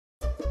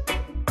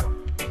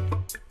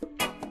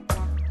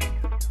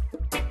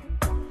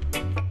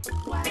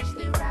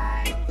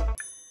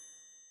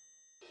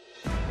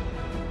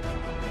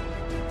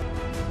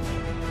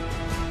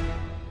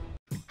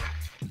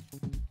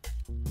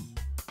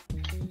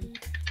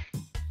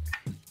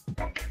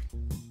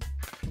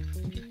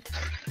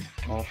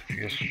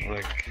Morpheus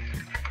rig.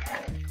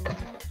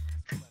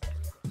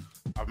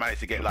 I've managed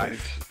to get like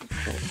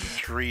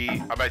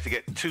I managed to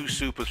get 2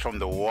 supers from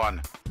the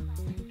 1.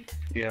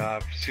 Yeah,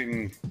 I've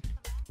seen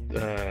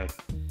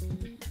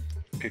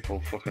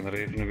people fucking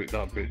raving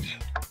about that,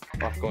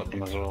 but I've got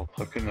them as well.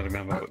 I couldn't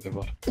remember what they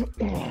were.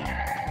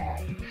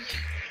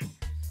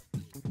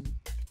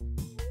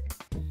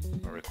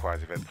 That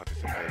requires event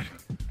participation.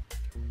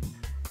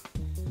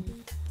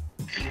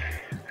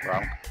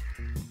 Wrong.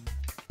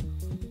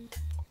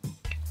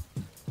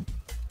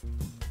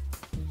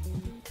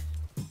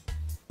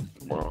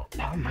 Well,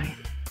 no, mate.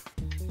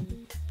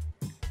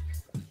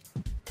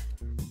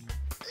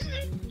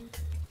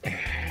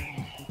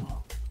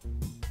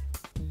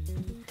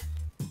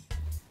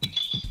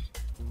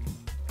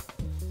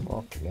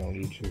 Fucking hell,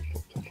 you two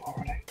fucked up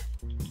already.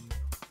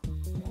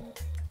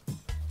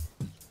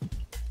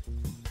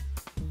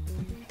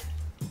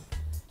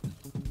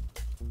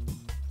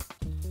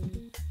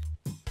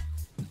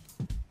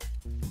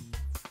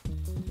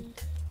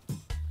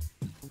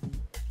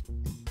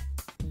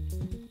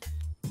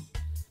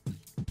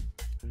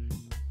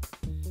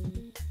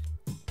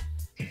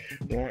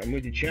 Right, I'm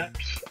with you,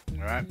 chaps.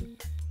 Alright.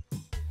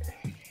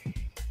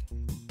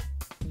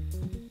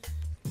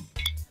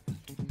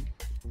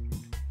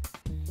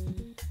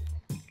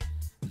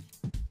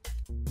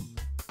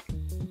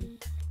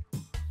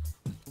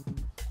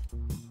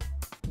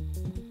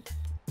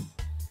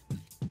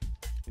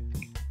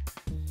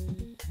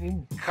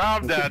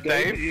 Calm down,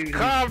 Dave.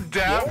 Calm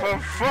down, for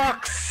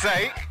fuck's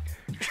sake.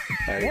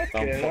 Hey,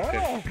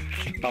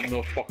 I'm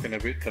not fucking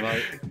about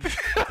tonight.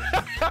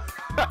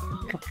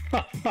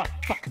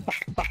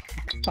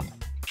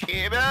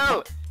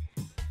 Kiddo!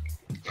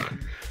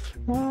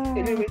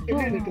 It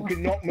nearly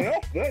fucking knocked me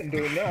off then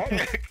doing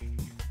that.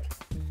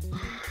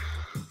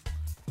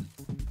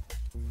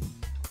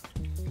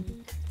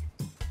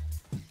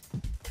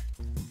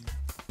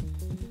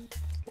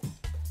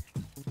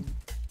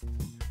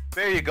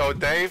 There you go,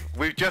 Dave.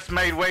 We've just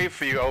made way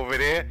for you over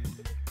there.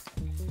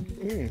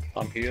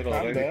 I'm here I'm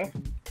already. there.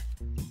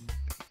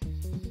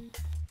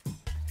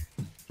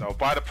 No,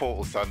 by the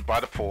portal, son. By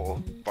the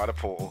portal. By the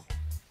portal.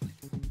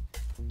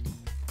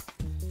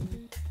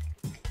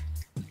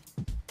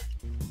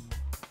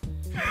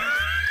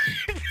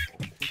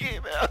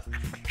 Kiddo!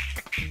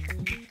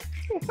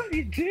 What are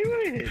you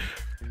doing?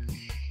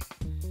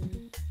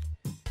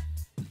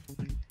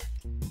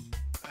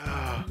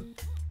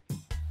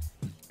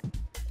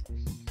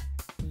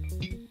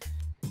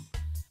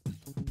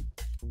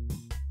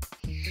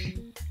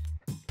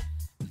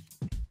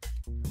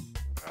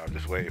 I'm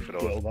just waiting for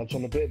those. Well, that's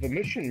on a bit of a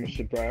mission,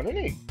 Mr. Brown, isn't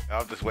he?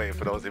 I'm just waiting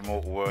for those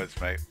immortal words,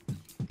 mate.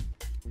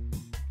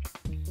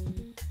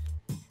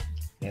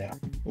 Yeah.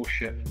 Oh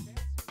shit.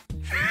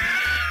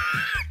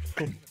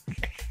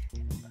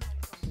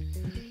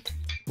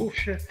 Oh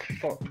shit,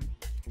 fuck.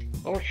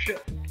 Oh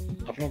shit.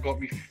 I've not got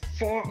me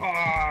fuck.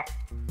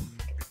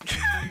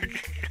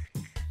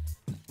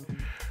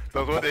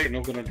 Those were I'm the,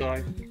 not gonna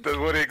die. those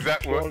were the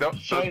exact Go words. on, No,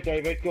 say it,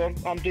 David. Go on,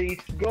 I'm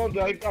deed. Go on,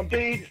 Dave. I'm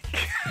deed.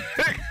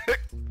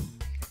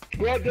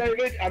 Go on,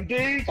 David. I'm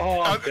deed.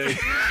 Oh, I'm dead.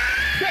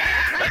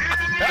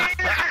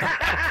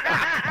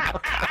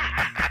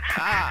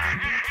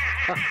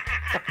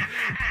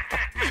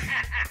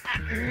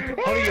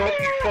 Hurry up,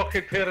 you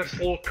fucking pair of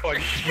slow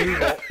cunts.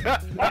 Move up.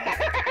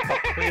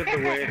 I've cleared the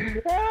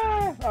way.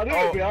 I knew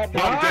it'd be hard.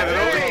 I'm dead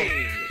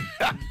Hey!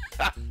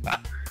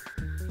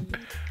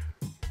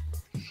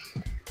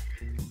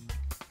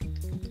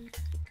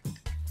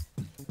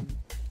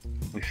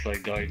 At least I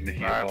died in the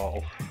heat Right.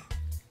 battle.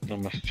 No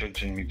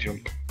misjudging me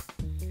jump.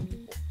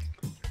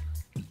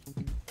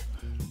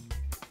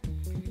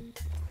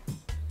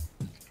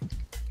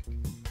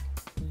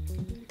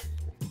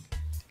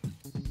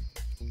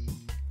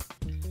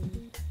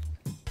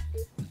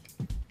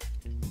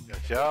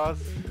 That's yours.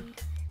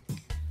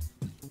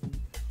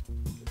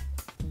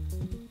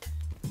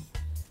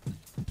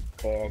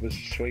 Oh, this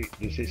is sweet.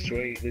 This is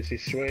sweet. This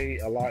is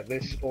sweet. I like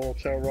this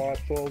auto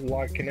rifle.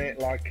 Liking it.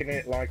 Liking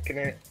it. Liking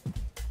it.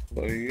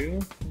 What are you?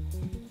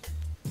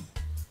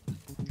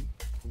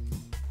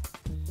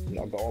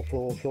 I got a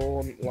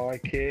Hawthorne.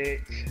 Like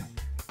it.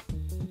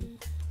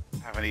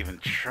 Haven't even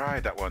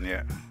tried that one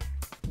yet.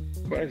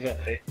 What is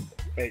it?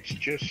 It's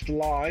just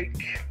like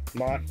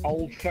my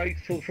old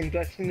faithful from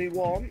Destiny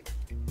 1.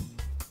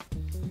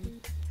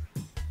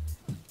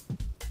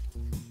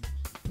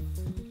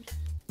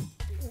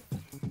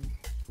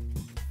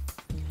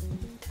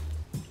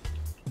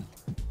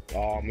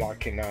 Oh, I'm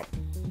liking that.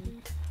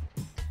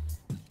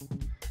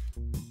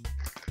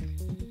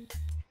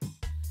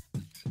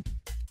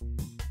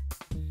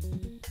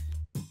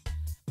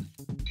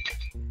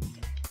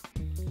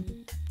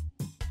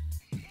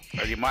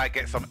 You might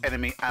get some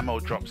enemy ammo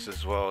drops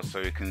as well,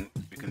 so we can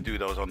do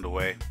those on the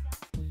way.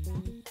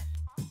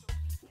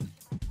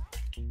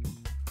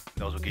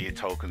 Those will give you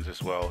tokens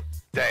as well.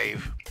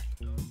 Dave.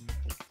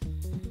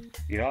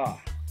 Yeah.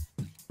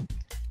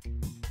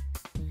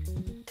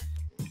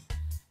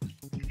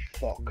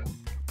 Fuck.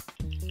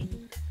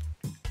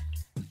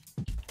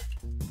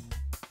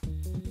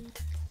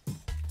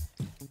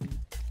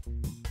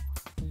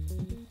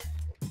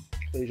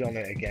 He's on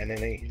it again,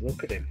 isn't he?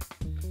 Look at him.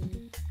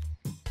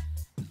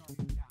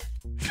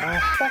 Oh,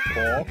 fuck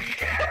off.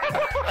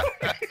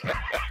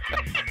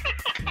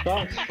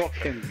 That's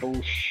fucking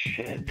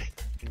bullshit.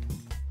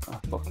 I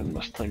fucking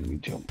mistimed me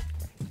jump.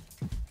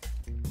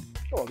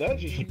 Oh,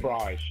 there's a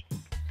surprise.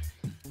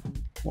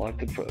 Well, I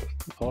did put.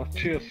 Oh,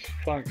 cheers,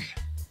 thanks.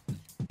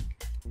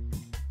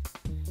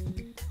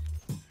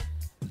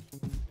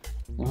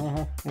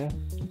 Yeah.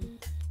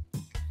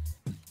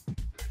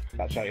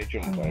 That's how you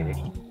jump, David.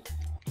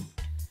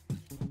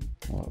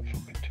 What a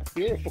fucking jump.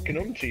 You're a fucking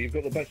hunter, you've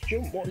got the best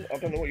jump. What? I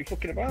don't know what you're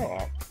fucking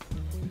about.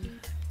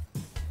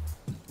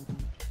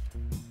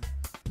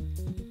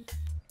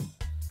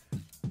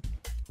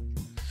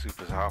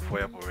 Super's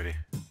halfway up already.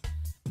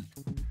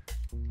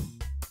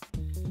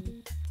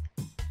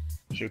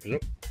 Super's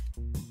up.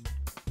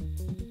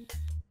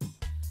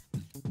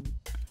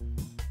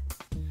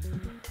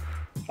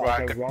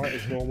 I'll go right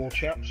as normal,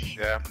 chaps.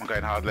 Yeah, I'm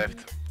going hard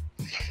left.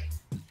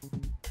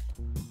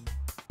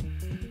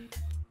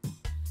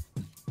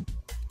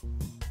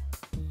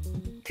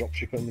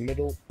 Dropship in the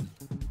middle.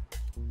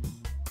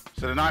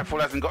 So the Nightfall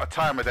hasn't got a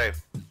timer,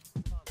 Dave?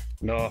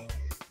 No.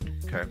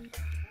 Okay.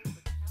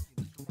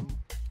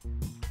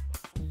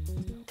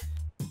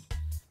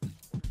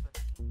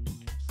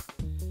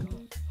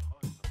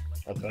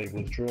 Have they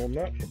withdrawn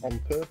that on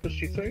purpose,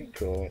 you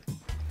think, or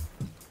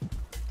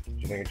do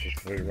you think it's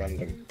just very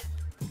random?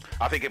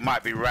 I think it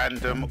might be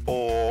random,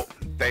 or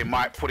they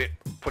might put it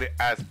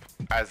as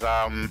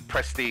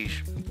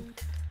prestige.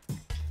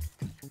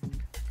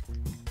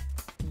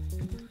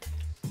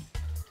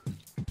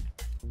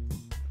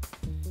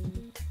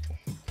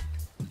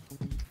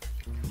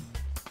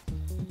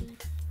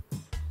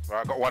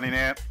 Right, I got one in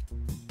here.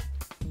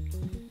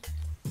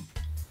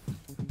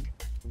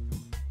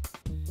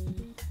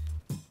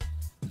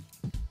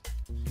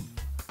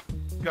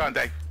 Go on,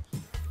 Dave.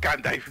 Go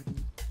on, Dave.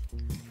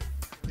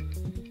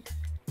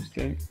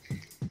 Okay.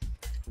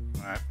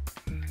 Right.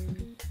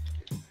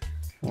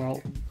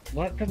 Well,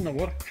 that didn't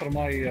work for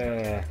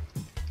my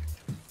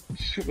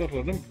super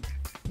rhythm.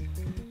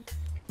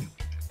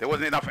 There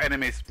wasn't enough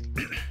enemies.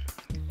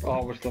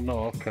 Oh, was there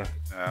no? Okay.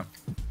 Yeah.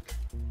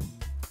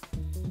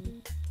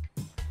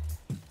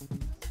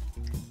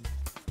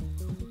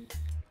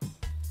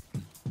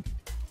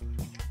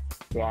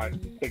 Right,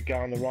 big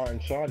guy on the right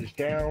hand side is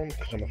down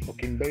because I'm a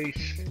fucking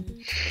beast.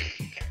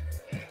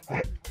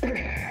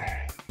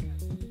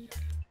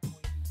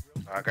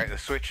 I got the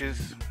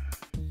switches.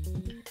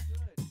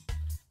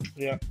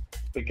 Yeah,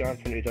 big guy in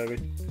front of you,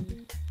 David.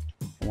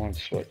 One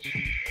switch.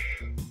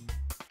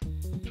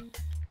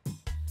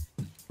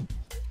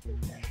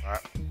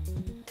 Right.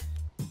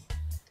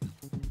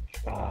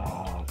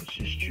 Ah, this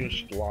is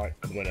just like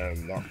coming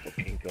home. That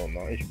fucking gun,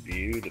 that is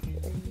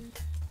beautiful.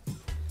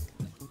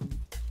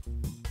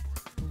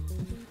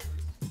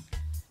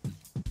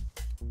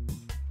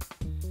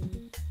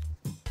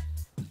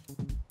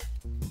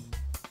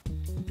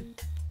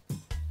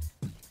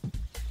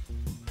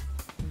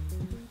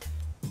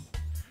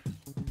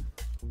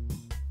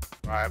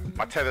 Right,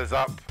 my tether's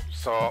up,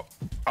 so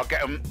I'll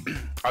get them.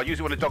 I'll use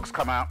it when the dogs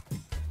come out.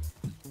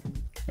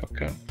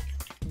 Okay.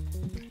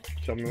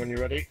 Tell me when you're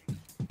ready.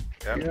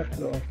 Yep. Yeah,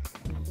 so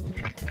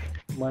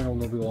mine will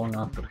not be long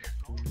after.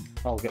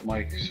 I'll get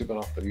my super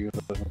after you.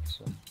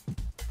 So.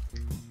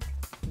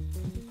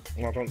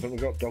 Well, I don't think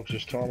we've got dogs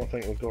this time. I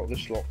think we've got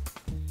this lot.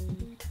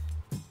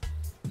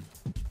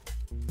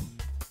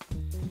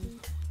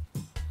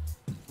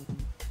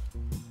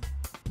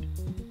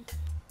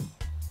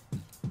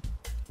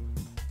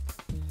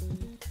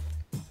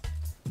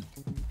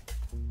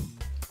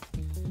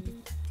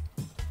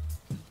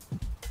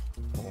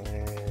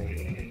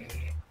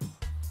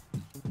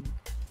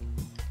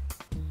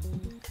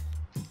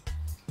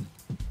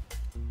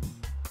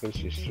 This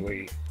is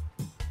sweet.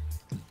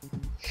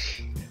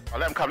 I'll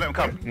let them come, let them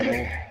come.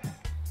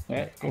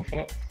 Yeah, go for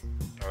it.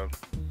 Oh,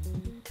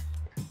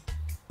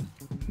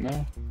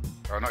 No.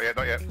 oh, not yet,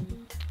 not yet.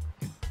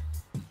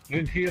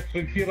 Round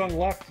here on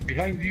left,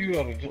 behind you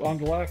or on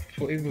the left,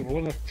 whatever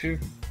one or two.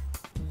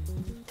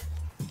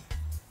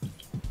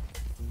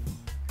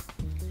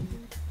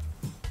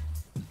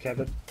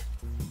 Tethered.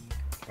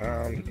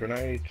 And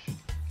grenades.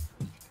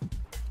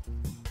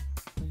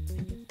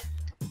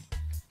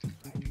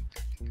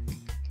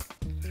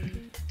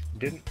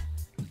 Didn't.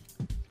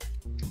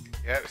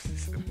 Yeah,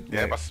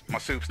 yeah, my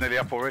soup's nearly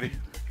up already.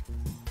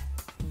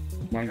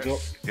 Mine's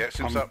Yes. up. Yeah,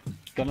 soup's I'm up.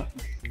 Done it.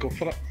 Go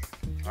for it.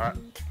 All right.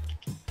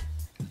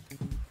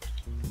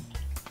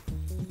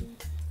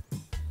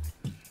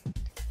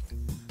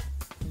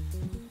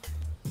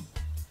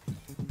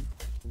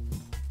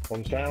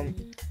 One's down.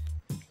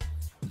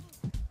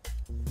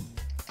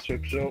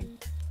 Soup's up.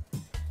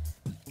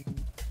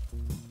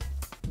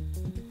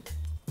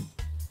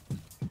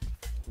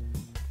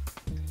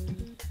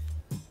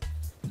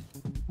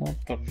 What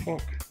the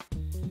fuck?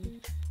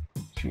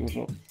 She was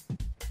up.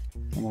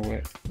 I'm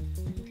away.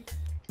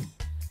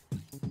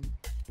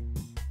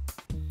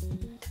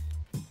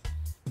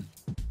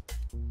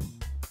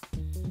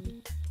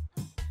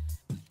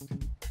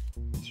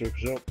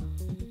 Soup's up.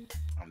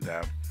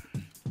 down.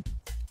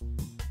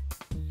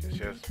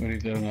 Yes. What are you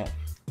doing that?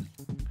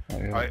 Oh,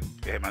 yeah. Alright,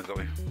 yeah, man's got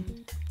me.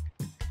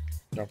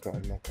 I've got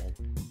him, I've got him.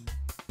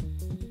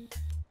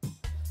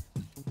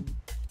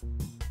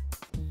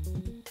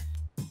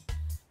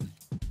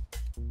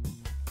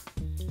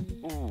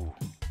 Ooh.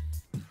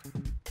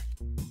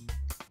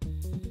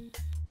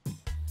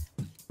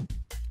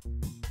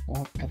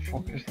 What the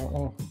fuck is that?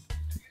 Oh,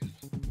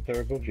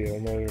 They're above you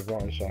on the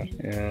right hand side.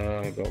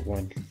 yeah, I got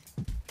one.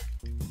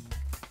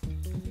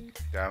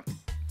 Down.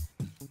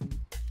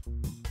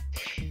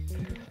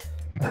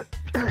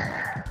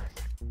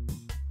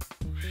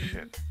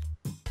 Shit.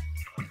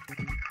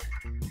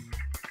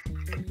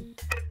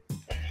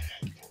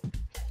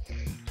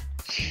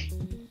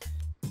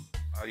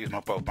 I'll use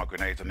both my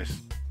grenades on this.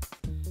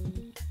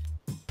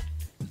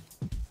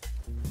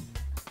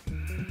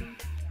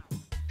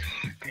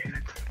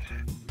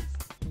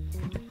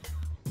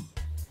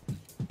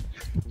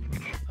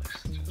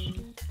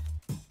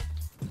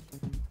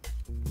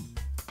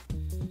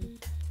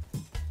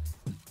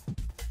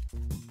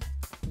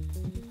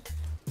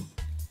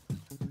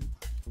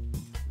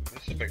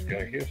 This is a big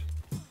guy here.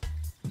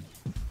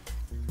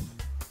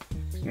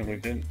 No, we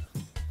didn't.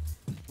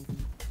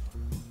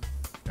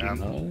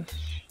 Nice.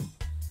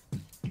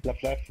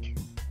 Left.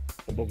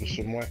 Above us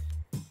somewhere.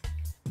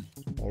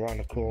 Around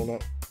the corner.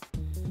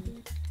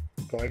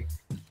 Got him.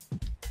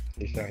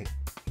 He's down.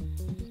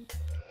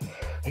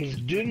 He's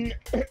done.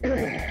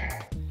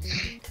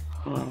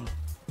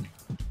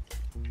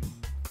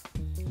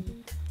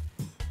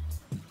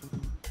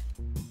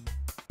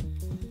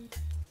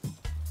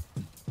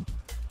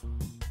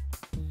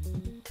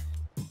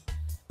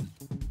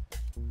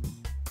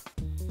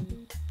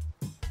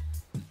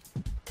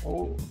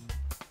 Oh.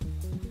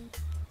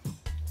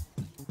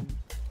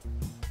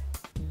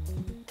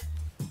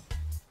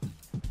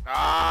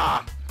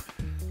 Ah!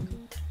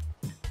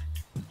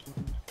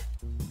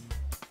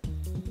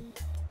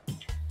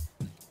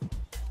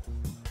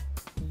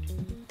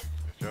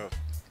 Good job.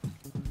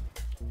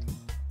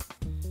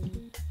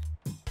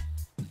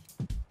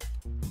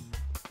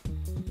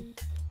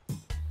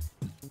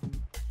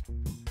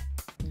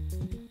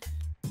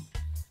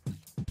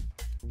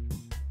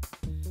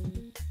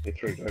 You're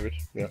through, David.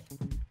 Yeah.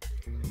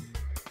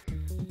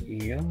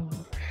 Yeah.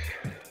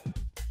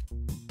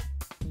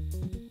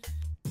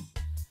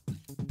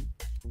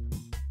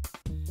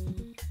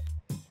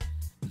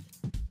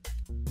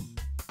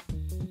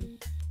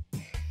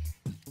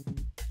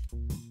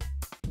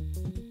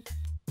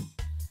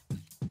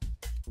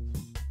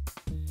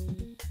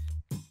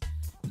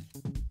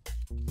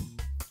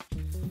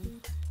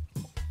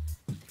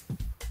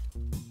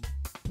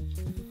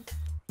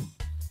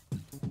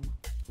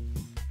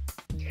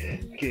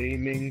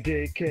 Gaming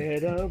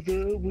dickhead of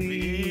the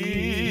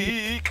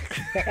week.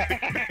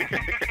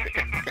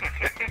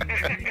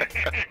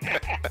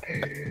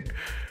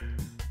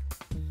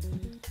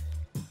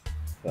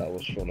 That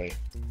was funny.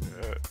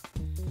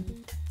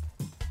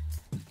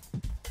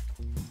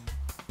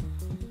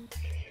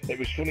 It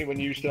was funny when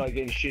you started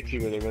getting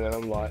shitty with him, and then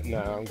I'm like, no,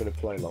 I'm going to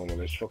play along with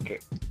this. Fuck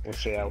it. We'll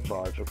see how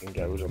far he fucking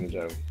goes on his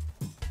own.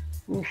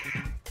 Oof.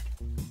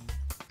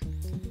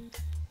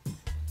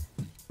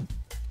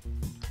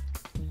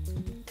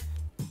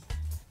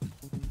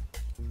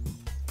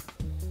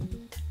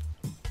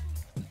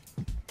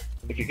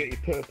 If you get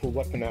your purple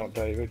weapon out,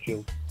 David,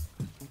 you'll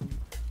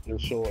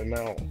sort him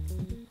out.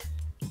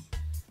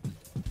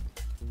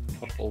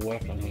 Purple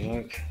weapon is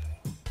out.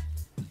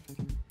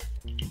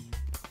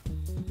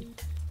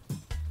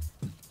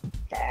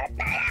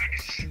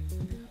 Bawbaggs!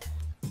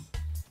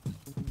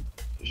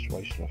 Just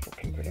wasting a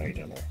fucking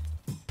grenade on her.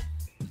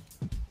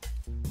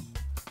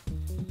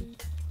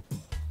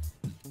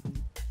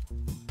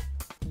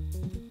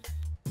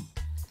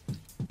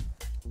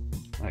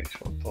 Nice,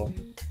 fucked off.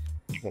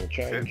 Want to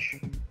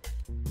change?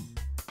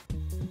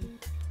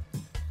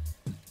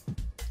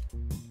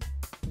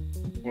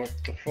 What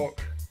the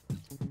fuck?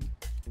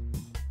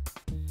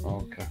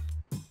 Okay.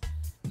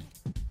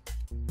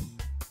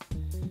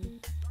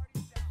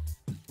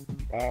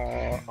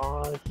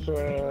 I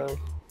feel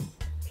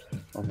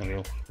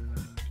Unreal.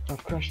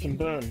 I've crashed and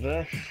burned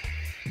there.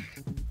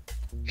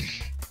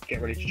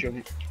 Get ready to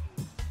jump.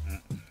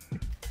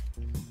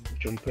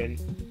 Jump in.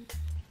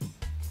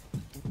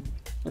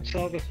 What's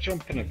all this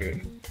jumping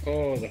about?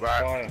 Oh, the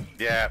Right. fire.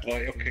 Yeah.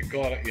 Right, okay,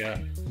 got it, yeah.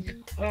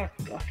 Oh,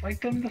 have I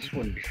done this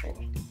one before?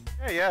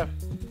 Yeah.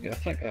 Yeah, I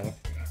think I have.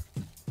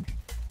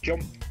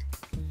 Jump.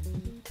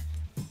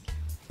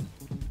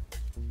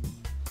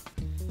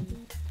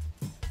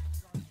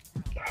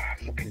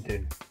 Fucking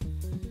did.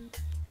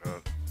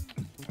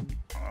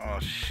 Oh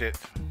shit.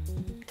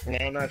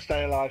 No,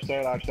 stay alive, stay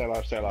alive, stay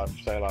alive, stay alive,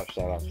 stay alive,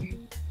 stay alive.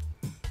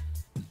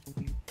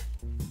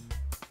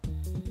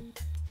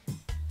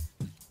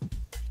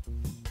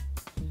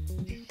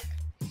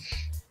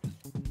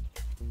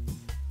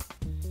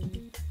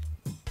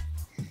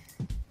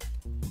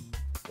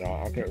 Right,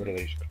 I'll get rid of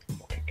these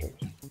fucking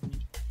kills.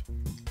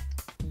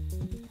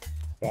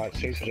 Right,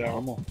 super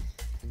out.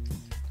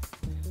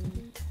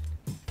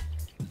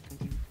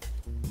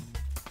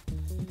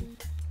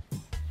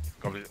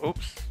 Probably.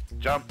 Oops.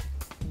 Jump.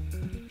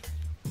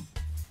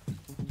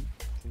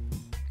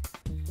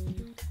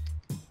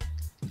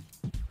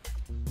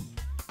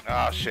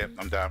 Ah, shit.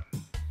 I'm down.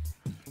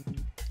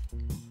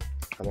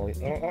 Come on.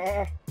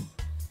 Oh.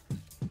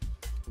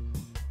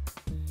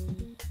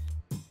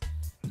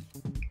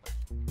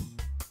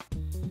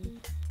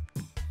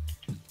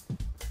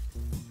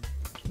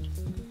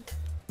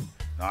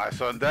 Nice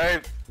one,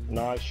 Dave.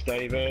 Nice,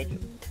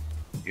 David.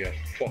 You're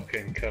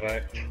fucking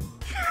correct.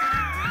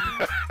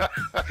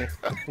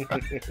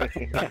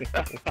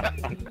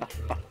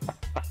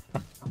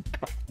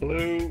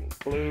 Blue,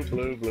 blue,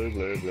 blue, blue,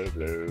 blue, blue,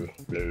 blue,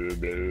 blue,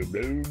 blue,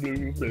 blue,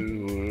 blue,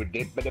 blue,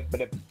 dip, dip,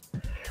 dip,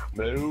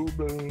 blue,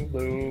 blue,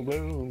 blue,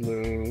 blue,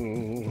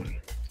 blue.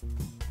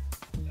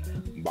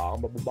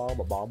 Bomb, bomb, bomb,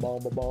 bomb,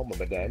 bomb, bomb,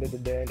 ba dan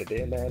dan dan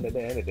dan dan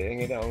dan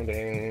ding dong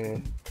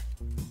ding.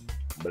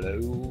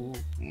 Blue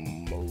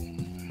moon.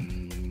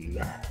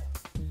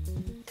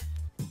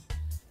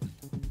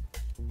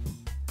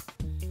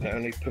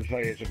 Only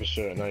purveyors of a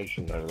certain age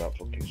know that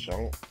fucking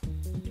song.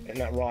 Isn't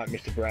that right,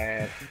 Mr.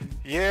 Brad?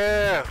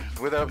 Yeah,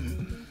 with a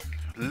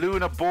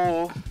lunar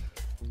ball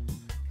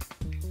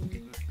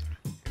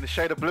in the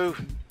shade of blue.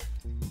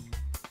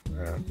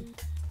 Yeah.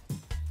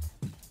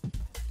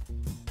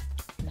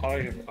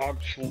 I have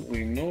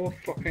absolutely no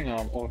fucking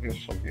arm. Oh,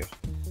 here's some here.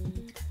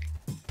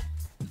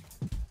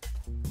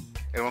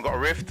 Anyone got a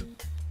rift?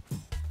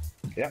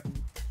 Yep.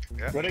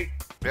 Yeah. Ready?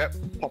 Yep.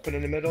 Popping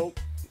in the middle.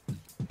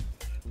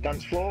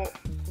 Dance floor.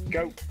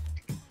 Go.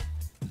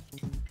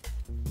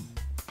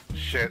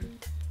 Shit.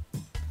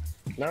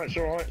 No, it's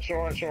alright, it's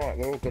alright, it's alright.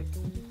 We're all good.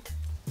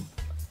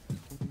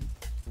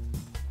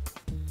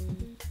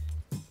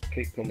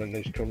 Keep coming,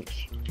 these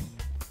cunts.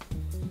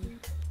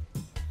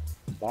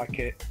 Like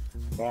it.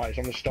 Right, it's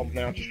on the stomp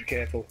now, just be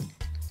careful.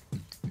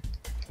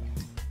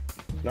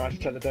 Nice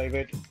tether,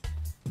 David.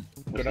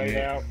 Grenade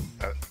out.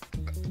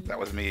 That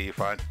was me, you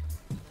fine.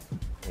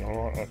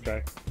 Alright,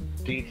 okay.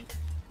 Deep.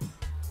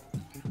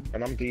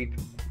 And I'm deep.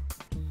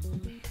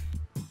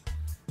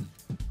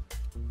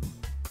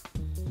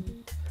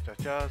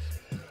 Just.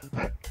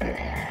 Oh,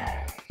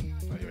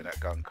 you're in that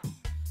gunk.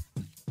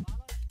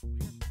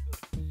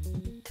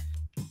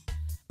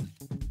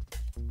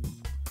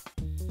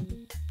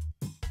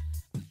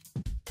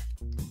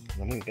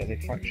 I didn't get any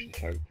faction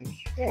tokens.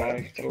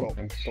 Alright, got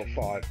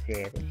 5.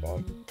 Yeah, got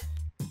 5.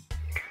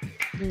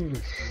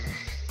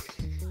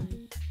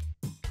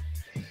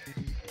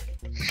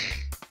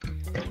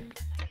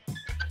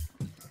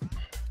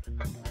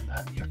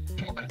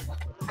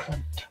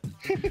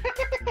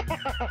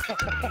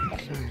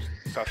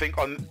 So I think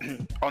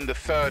on the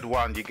third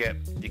one you get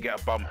a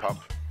bump up.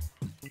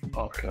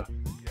 Okay.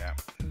 Yeah.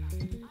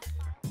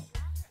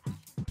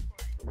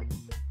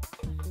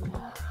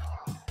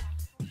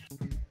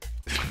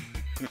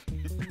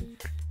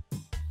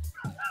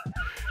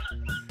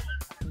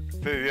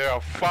 You're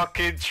a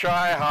fucking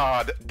try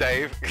hard,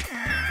 Dave.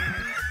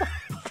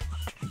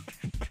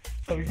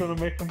 Are you gonna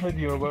make a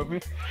video about me?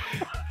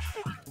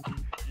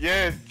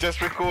 Yeah,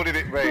 just recorded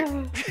it, mate.